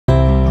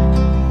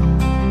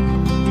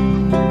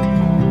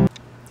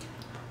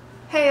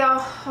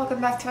welcome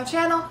back to my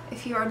channel.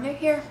 If you are new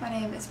here, my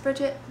name is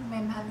Bridget. The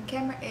man behind the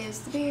camera is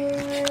the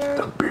beard.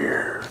 The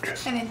beard.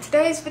 And in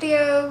today's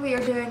video, we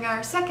are doing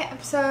our second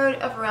episode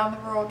of Around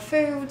the World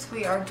Foods.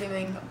 We are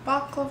doing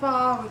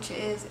baklava, which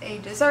is a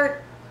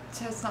dessert,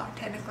 so it's not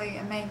technically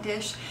a main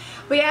dish.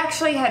 We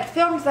actually had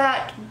filmed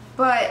that,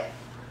 but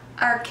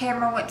our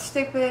camera went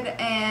stupid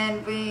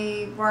and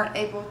we weren't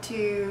able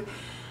to...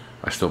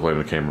 I still blame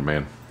the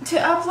cameraman. ...to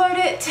upload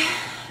it.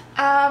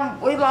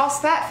 We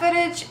lost that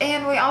footage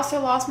and we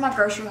also lost my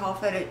grocery haul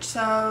footage,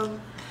 so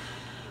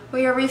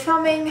we are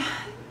refilming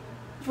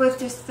with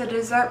just the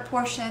dessert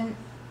portion,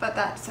 but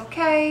that's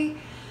okay.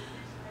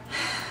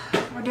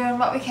 We're doing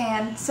what we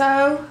can.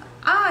 So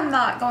I'm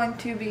not going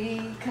to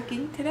be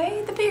cooking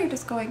today. The beard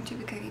is going to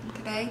be cooking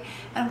today,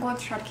 and I'm going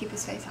to try to keep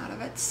his face out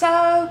of it.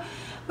 So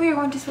we are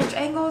going to switch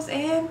angles,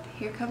 and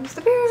here comes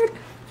the beard.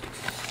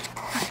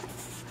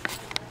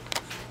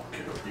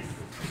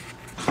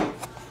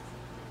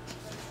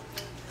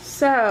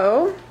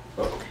 So,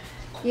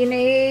 you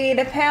need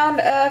a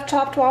pound of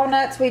chopped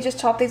walnuts. We just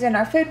chopped these in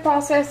our food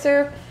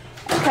processor.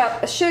 A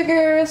cup of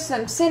sugar,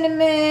 some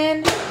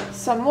cinnamon,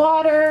 some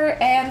water,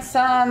 and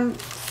some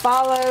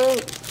phyllo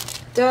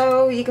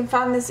dough. You can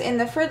find this in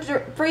the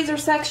freezer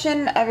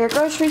section of your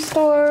grocery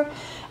store.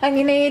 And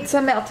you need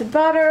some melted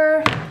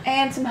butter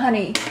and some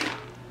honey.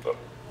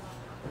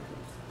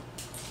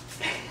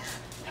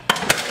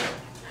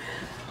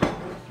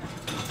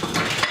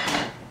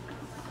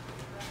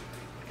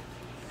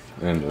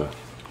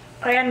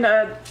 And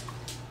a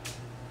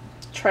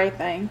tray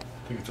thing. I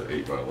think it's an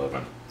 8 by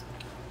 11.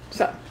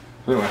 So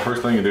anyway,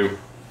 first thing you do,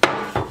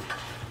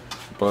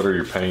 butter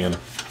your pan.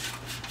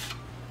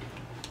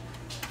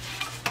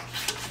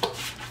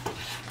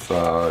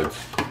 Sides.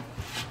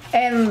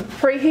 And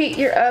preheat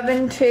your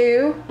oven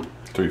to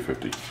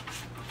 350.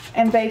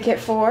 And bake it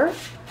for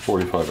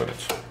 45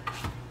 minutes.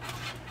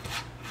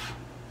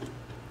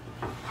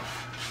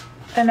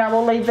 And I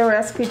will leave the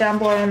recipe down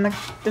below in the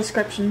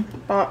description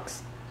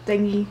box.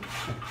 Thingy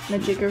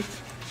majigger.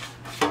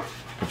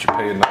 Put your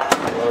pan down.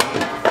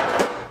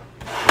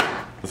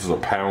 This is a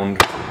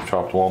pound of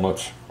chopped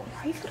walnuts. Why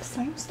are you the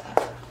same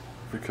stuff?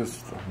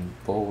 Because I'm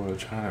a bull in a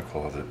china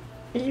closet.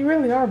 You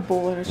really are a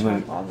bull in a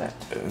china closet.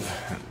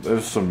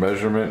 There's some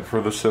measurement for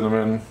the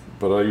cinnamon,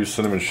 but I use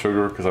cinnamon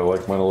sugar because I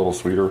like mine a little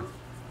sweeter.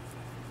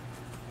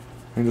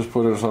 You just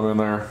put some in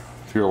there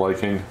to your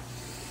liking.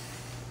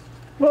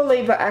 We'll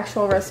leave an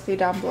actual recipe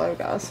down below,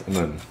 guys. And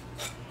then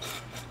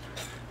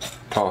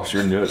toss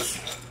your nuts.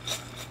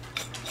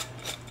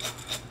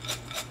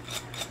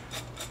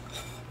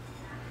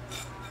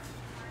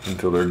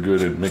 Until they're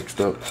good and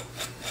mixed up.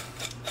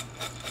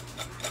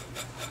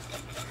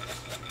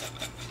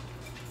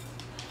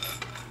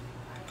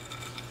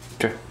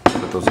 Okay,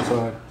 put those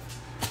aside.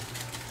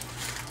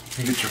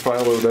 You get your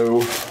phyllo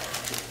dough.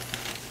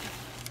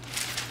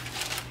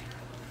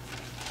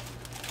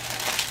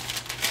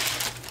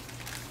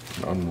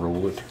 And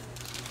unroll it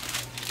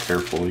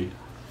carefully.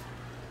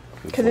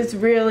 Because it's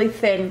really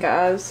thin,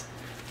 guys.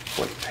 It's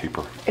like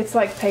paper. It's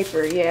like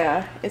paper,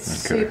 yeah. It's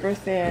super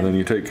thin. And then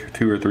you take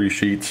 2 or 3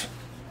 sheets.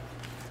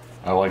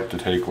 I like to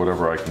take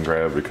whatever I can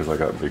grab because I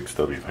got big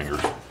stubby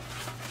fingers. 2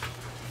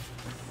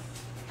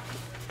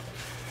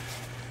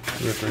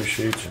 or 3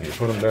 sheets, and you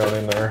put them down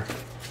in there.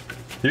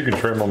 You can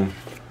trim them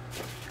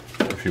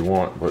if you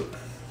want, but you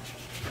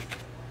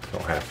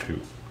don't have to.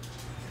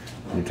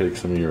 You take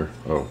some of your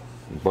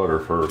butter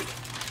first.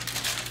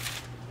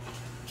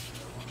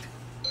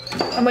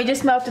 And we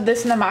just melted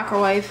this in the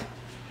microwave.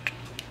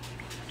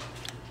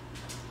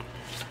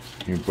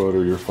 You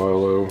butter your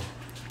phyllo.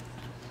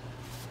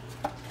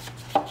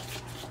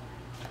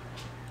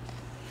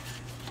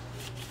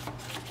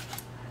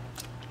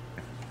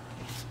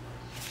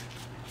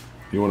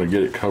 You want to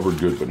get it covered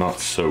good, but not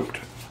soaked.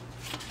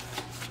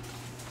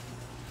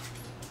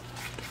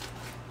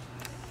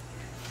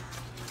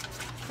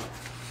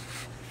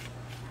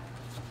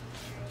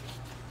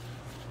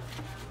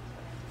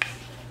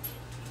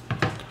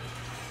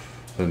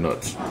 The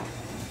nuts.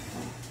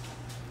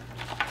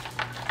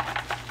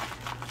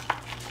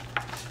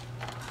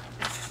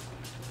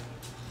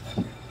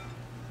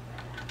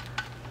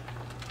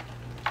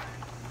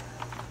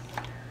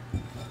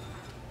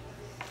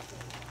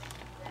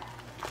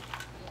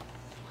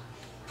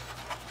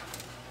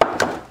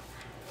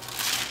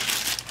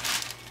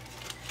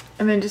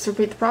 And then just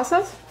repeat the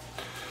process?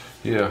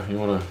 Yeah, you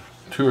want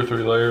 2 or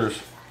 3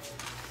 layers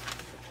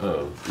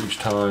each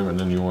time, and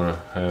then you want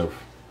to have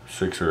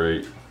 6 or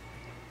 8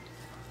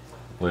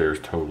 layers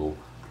total.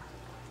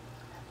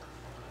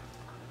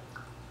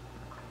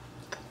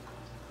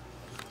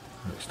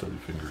 Stubby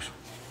fingers.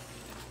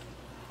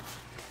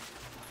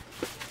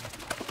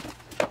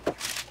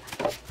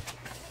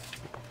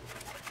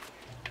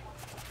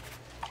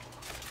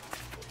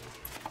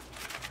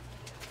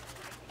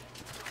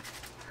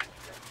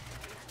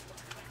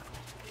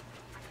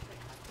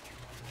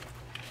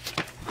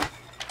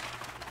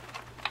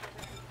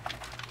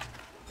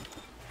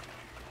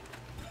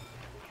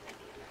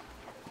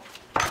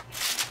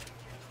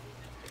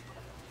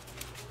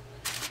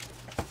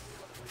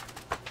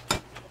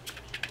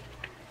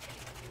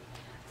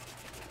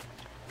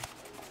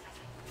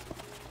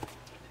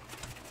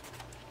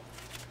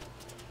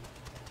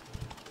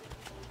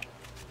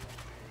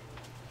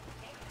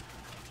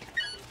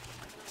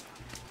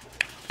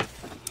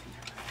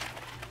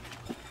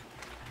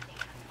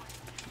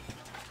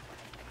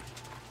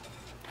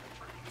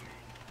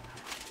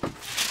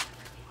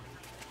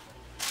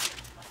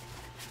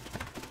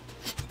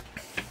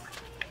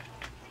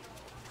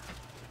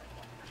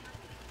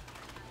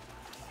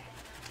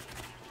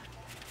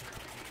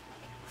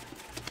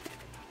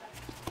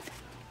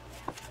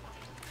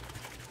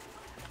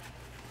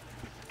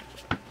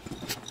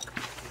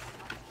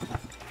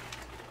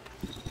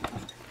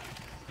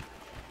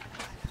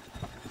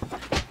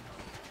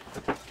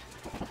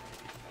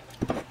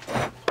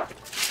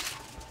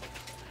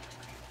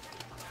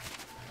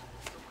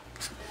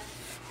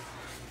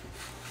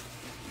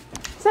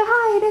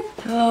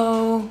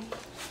 Oh.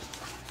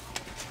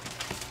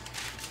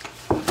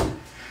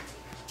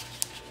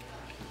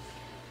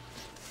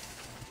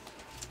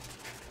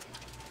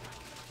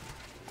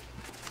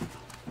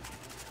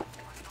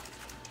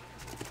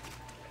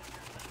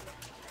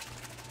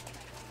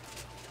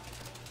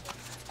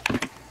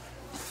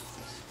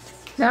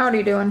 Now what are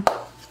you doing? A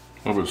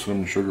little bit of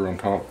cinnamon sugar on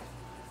top.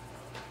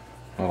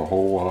 Not a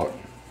whole lot.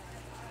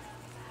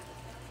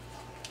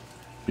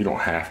 You don't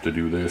have to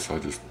do this, I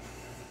just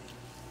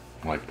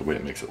like the way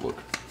it makes it look.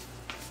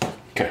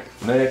 Okay,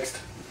 next.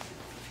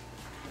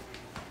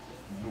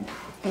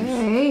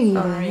 Hey.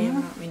 Sorry, I'm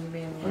not mean to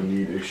be I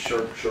need a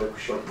sharp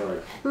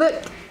knife.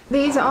 Look,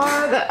 these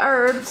are the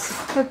herbs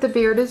that the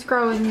beard is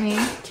growing me.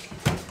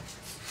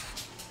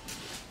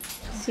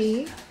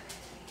 See?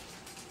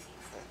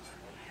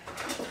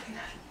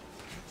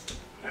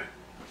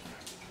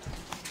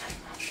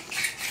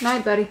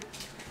 Night, buddy.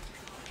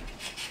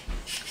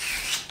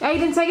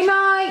 Aiden, say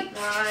goodnight.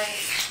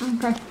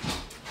 Okay.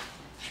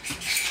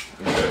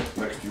 Okay,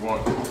 next you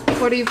want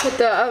What do you put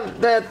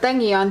the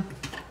thingy on?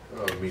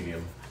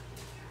 medium.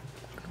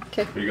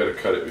 Okay. You gotta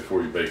cut it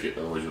before you bake it,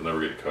 otherwise you'll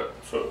never get it cut.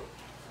 So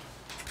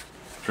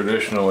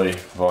traditionally,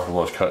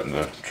 baklava is cut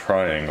into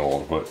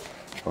triangles, but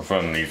I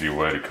found an easy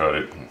way to cut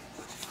it.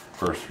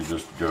 First, you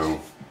just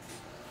go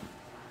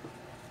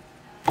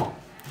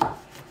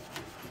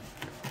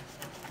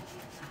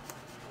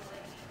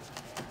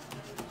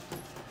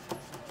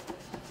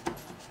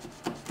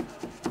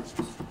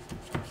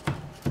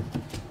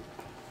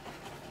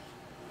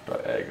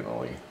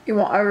diagonally. You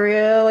want a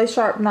really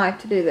sharp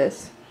knife to do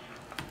this.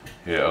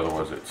 Yeah,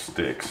 otherwise it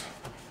sticks.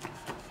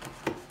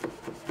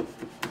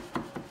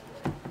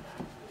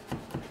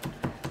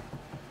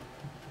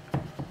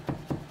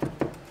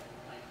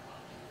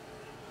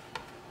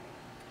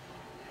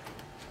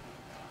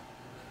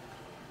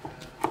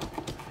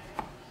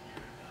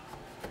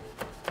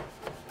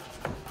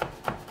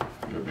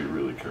 You gotta be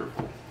really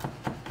careful.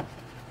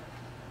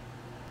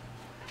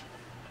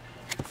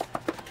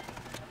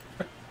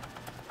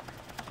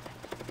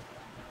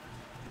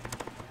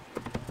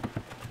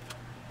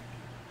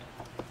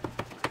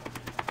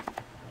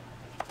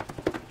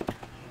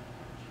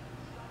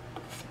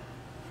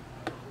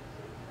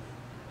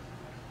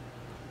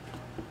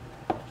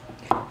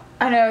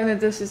 I know that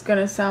this is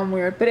gonna sound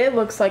weird, but it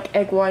looks like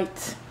egg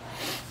whites.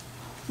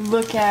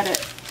 Look at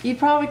it. You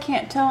probably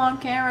can't tell on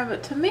camera,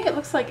 but to me it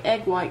looks like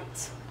egg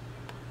whites.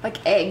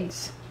 Like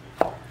eggs.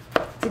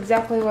 It's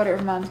exactly what it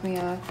reminds me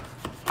of.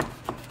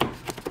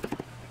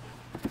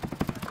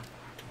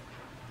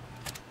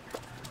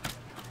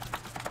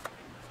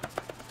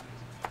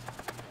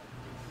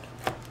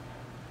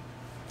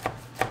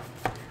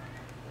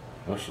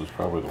 This is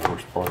probably the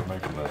worst part of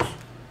making this.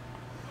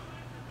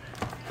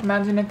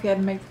 Imagine if you had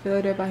to make the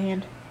phyllo dough by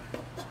hand.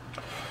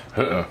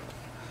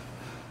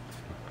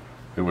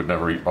 Who would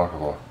never eat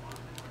baklava?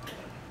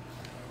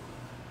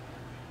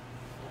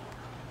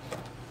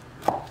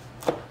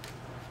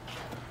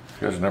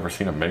 You guys never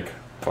seen him make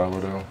phyllo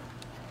dough?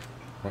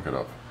 Look it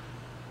up.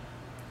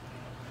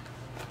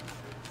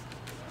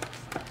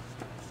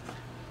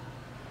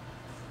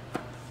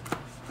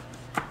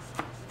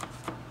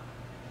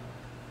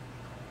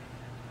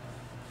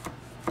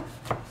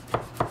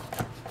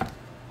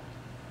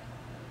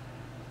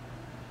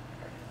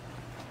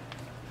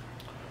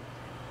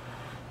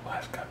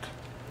 Last cut.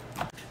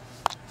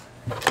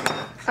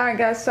 Alright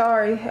guys,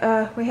 sorry.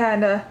 We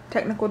had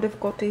technical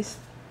difficulties.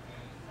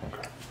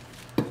 Okay.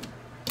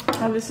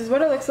 Well, this is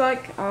what it looks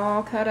like,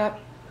 all cut up.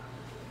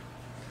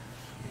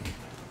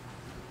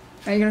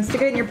 Are you gonna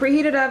stick it in your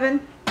preheated oven?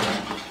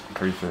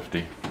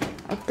 350.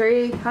 At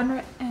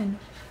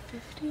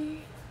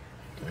 350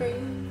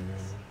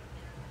 degrees.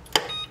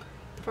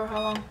 For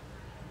how long?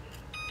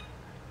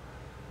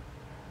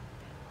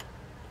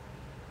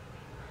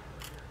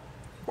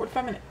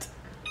 $45 minutes.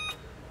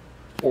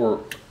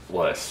 Or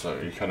less, so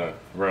you kind of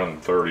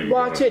around 30.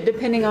 Watch it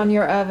depending on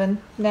your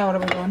oven. Now what are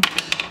we doing?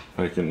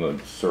 Making the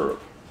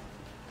syrup.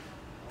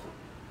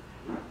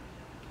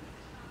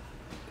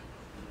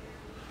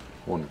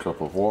 1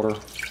 cup of water.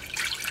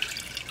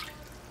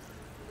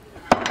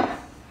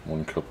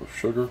 1 cup of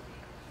sugar.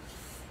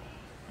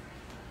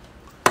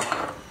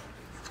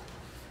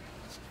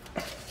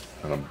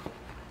 And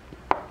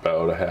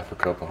about a half a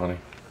cup of honey.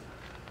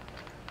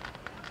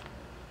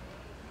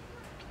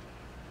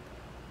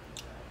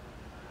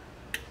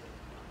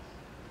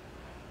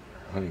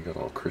 Honey got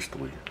all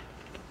crystally.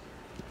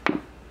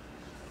 And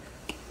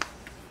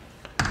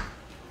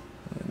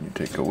you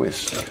take a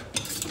whisk.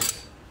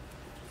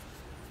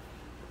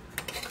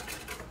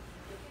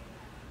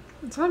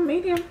 It's on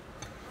medium.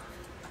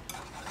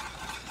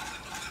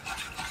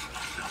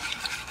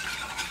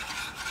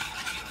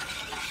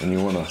 And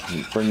you want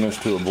to bring this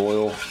to a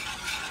boil,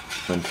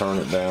 then turn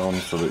it down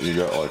so that you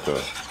got like a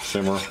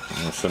simmer,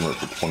 and simmer it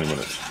for 20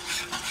 minutes.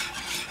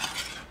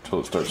 Until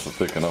it starts to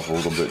thicken up a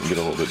little bit and get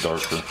a little bit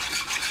darker.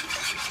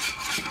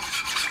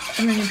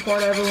 And then you pour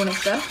it over when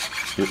it's done?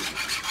 Yep.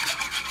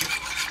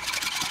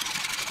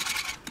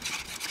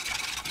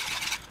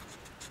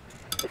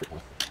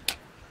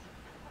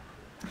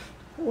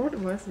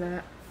 was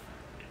that?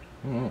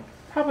 Mm,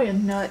 Probably a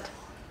nut.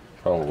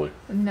 probably.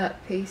 A nut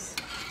piece.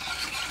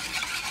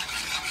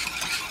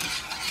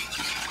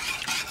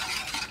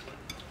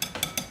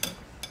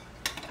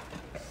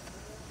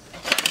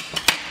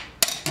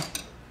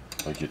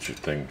 Like get your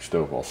thing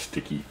stove all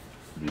sticky.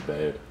 It'd be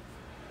bad.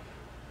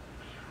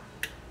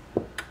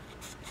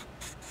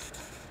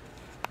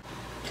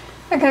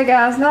 Okay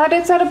guys, now that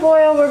it's at a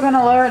boil, we're going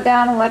to lower it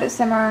down and let it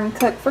simmer and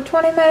cook for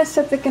 20 minutes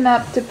to thicken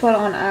up to put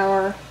on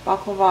our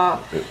baklava.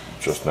 It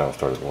just now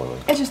started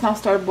boiling. It just now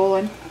started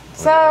boiling.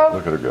 So,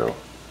 Look at her go.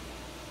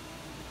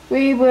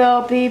 we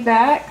will be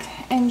back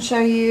and show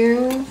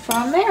you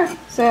from there.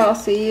 So I'll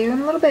see you in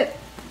a little bit.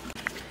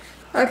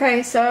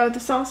 Okay, so the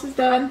sauce is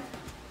done.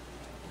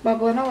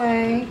 Bubbling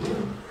away.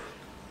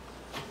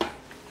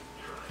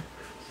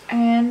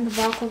 And the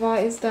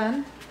baklava is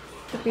done.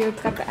 The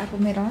beard's got the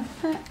apple meat on.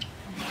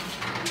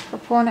 We're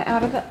pulling it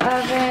out of the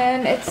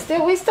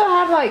oven. We still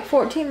have like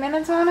 14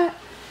 minutes on it,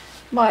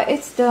 but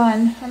it's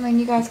done. I mean,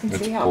 you guys can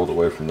see how it's pulled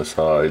away from the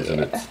sides, and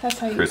it's that's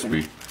how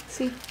crispy.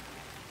 See,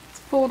 it's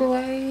pulled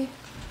away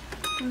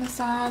from the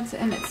sides,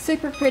 and it's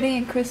super pretty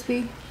and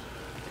crispy.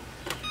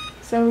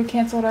 So we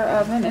canceled our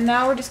oven, and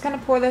now we're just gonna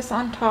pour this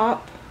on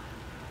top,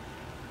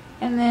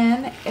 and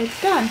then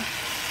it's done.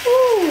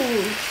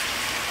 Ooh.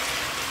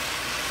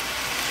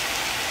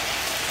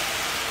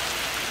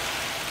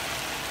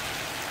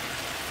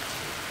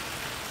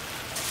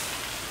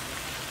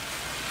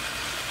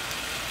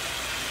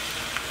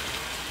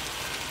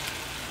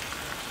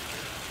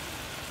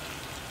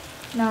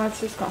 Now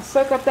it's just gonna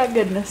soak up that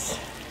goodness.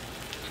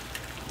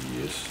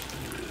 Yes,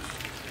 it is.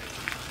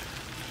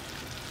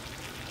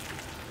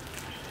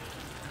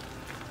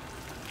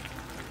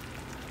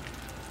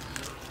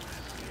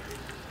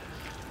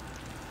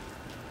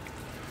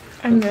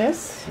 And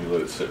this You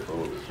let it sit for a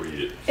little bit before you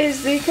eat it.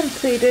 is the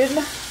completed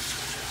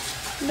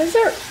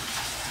dessert.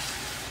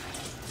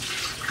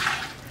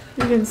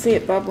 You can see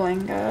it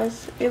bubbling,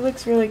 guys. It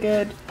looks really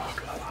good.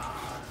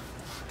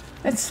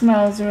 It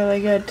smells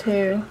really good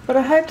too. But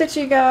I hope that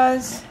you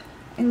guys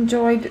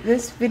enjoyed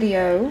this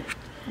video.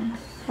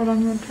 Hold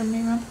on, you want to turn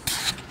me around?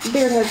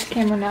 Beard has the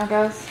camera now,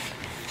 guys.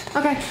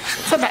 Okay,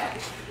 so back.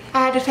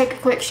 I had to take a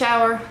quick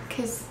shower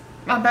because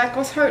my back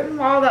was hurting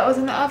while that was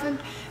in the oven.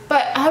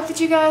 But I hope that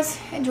you guys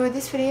enjoyed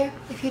this video.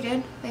 If you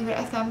did, leave it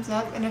a thumbs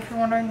up. And if you're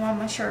wondering why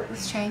my shirt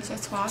was changed,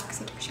 that's why,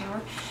 because I took a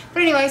shower.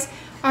 But anyways,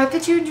 I hope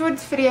that you enjoyed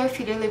this video. If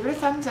you did, leave it a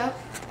thumbs up.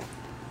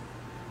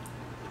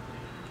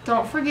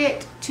 Don't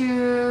forget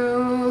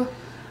to...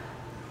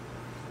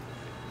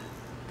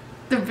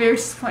 The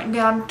beard's pointing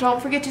down. Don't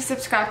forget to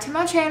subscribe to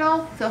my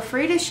channel. Feel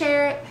free to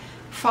share it.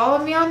 Follow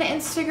me on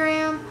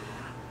Instagram.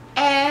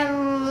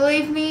 And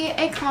leave me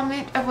a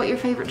comment of what your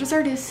favorite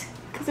dessert is.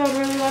 Because I would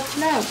really love to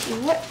know.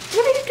 What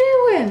are you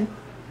doing?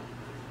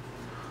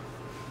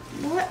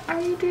 What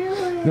are you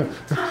doing?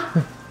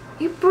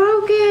 You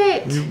broke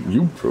it.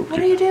 You broke it. What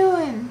are you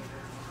doing?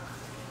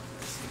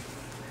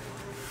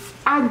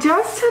 I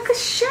just took a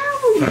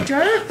shower, you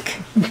jerk.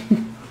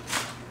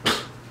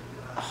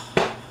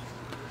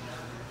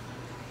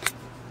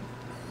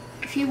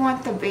 If you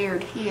want the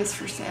beard, he is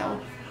for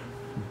sale.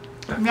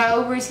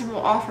 No reasonable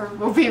offer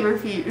will be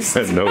refused.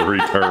 And no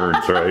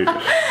returns, right?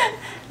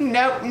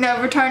 Nope,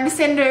 no return to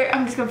sender.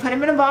 I'm just gonna put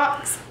him in a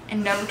box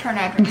and no return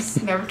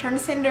address. No return to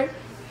sender.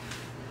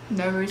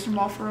 No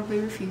reasonable offer will be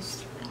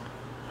refused.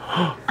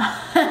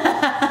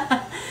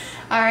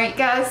 Alright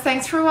guys,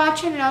 thanks for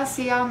watching and I'll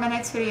see y'all in my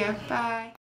next video. Bye.